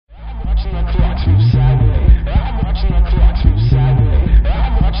clocks move sideways. I'm watching the clocks move sideways.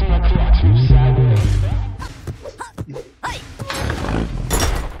 I'm watching the clocks move sideways.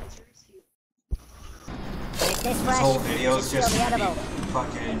 This whole video is just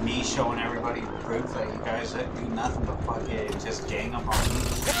fucking me showing everybody proof that you guys do nothing but fucking just gang up on me.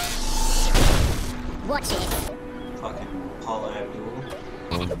 Watch it. Fucking Paula Abdul.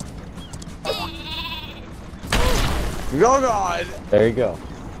 Oh god! There you go.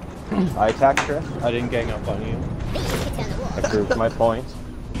 I attacked Chris. I didn't gang up on you. I proved my point.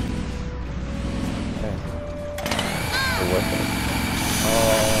 Okay. You're worth it.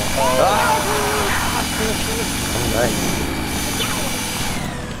 Oh, nice.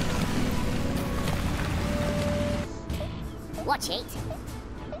 Watch it.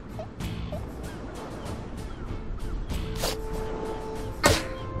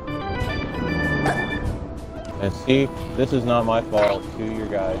 And see, this is not my fault. Two of your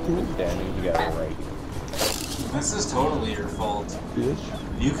guys just standing together right here. This is totally your fault.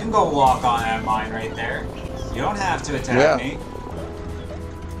 You can go walk on that mine right there. You don't have to attack me.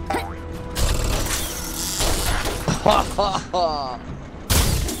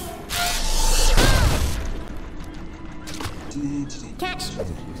 Catch.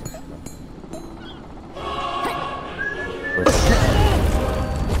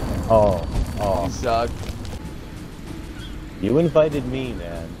 Oh. You suck. You invited me,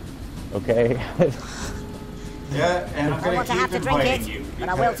 man. Okay? Yeah, and I'm gonna keep inviting you. But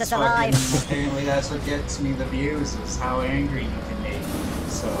I will to survive. Apparently that's what gets me the views, is how angry you can make me.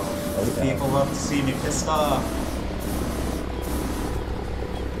 So, people love to see me pissed off.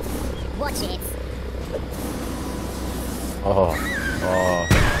 Watch it. Oh.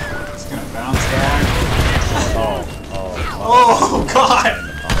 It's gonna bounce back. Oh, God!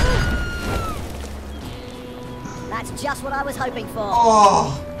 That's just what I was hoping for.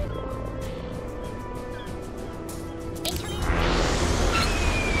 Oh!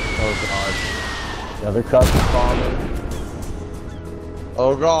 Oh god. The other cup is bombing.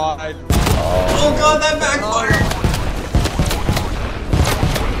 Oh god. Oh god, that backfired!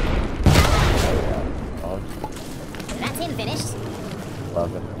 That's him finished.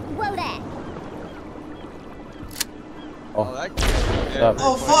 Love it. Whoa there. Oh, that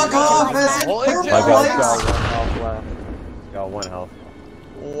Oh, fuck off! That's purple My guy's lights! got 1 health left. He's got 1 health.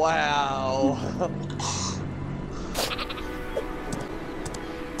 Wow.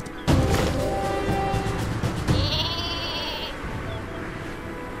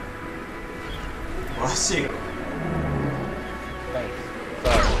 Bless you. Thanks.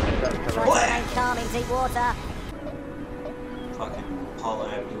 Try to stay calm in deep water. Fucking Paula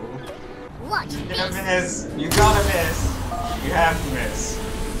Abdul. Watch You're gonna this. miss. You gotta miss. You have to miss.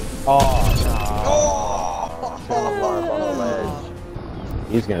 Oh, no. On the ledge.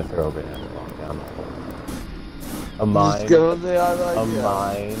 He's gonna throw a banana bomb down that hole. A mine. A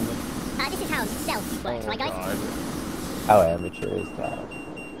mine. This is how stealth works, right guys? How amateur is that?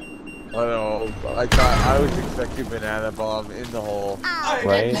 I know. I thought I was expecting banana bomb in the hole. I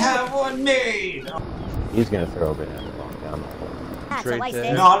Right? didn't have one made! He's gonna throw a banana bomb down that hole. That's a Straight waste.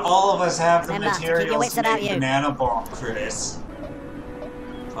 there. Not all of us have the Remember, keep your materials wits to about make you. banana bomb, Chris.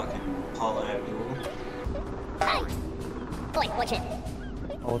 Fucking Paula Abdul. Hey! Boy, watch it.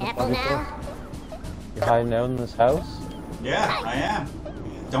 Oh, what the Careful fuck is now. this? You're hiding out in this house? Yeah, I am.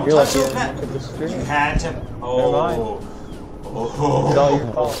 Don't You're touch like those men. the You stream. had to. Oh. It's all your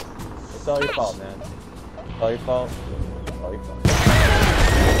fault. It's all your fault, man. It's all your fault. It's all your fault.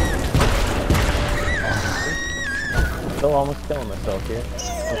 I'm still almost killing myself here.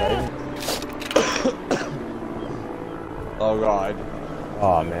 Okay. Oh god.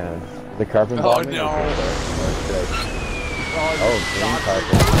 Oh man. The carpet Oh, bombing? no. Oh, green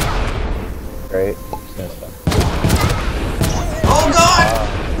carpet. Great. Just gonna stop. Oh god!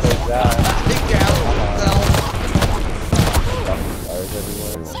 There's that. Think out himself. Fucking stars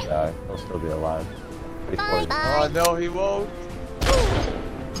everywhere. He won't die. He'll still be alive. But he's poisoned. Oh no, he won't.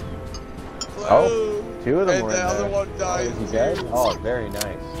 Oh, 2 of them And were the in other there. one died. Is he dead? Oh, very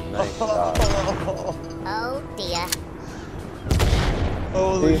nice. Nice shot. Oh dear.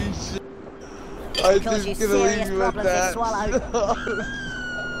 Holy See? shit. I Caused you just gonna leave serious you with problems to that. swallow.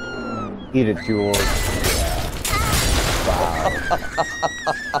 Eat it, Jules.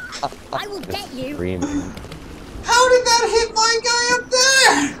 I will get you. Screaming. How did that hit my guy up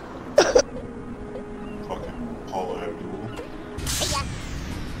there? Fucking Paula Abdul. See ya.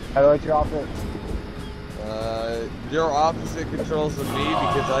 How do I drop it? Your opposite controls of me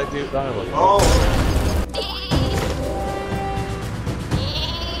because I do. Oh.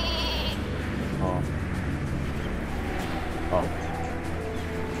 Oh.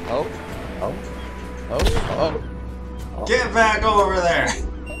 Oh? Oh. Oh. Oh. Get back over there!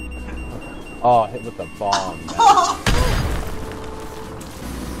 Oh, hit with the bomb.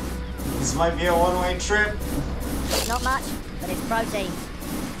 This might be a one-way trip. Not much, but it's protein.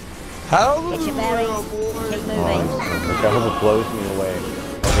 How Get the your bearings. boy? Keep moving. I hope it blows me away.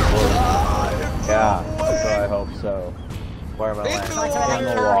 Yeah, that's what I hope so. Where am I landing? Try to In remain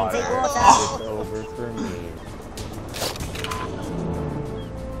the calm in water. deep water. It's over for me.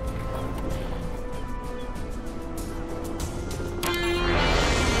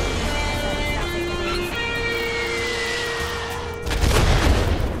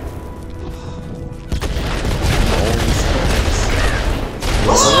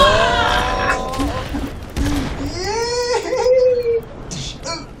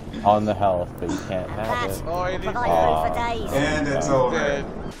 On the health, but you can't have it. Oh, it is. Provide food for days. And it's Dead. over.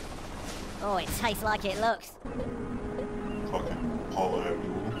 Oh, it tastes like it looks. Fucking Paula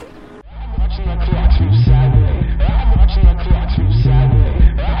Abdul. I'm watching the clock.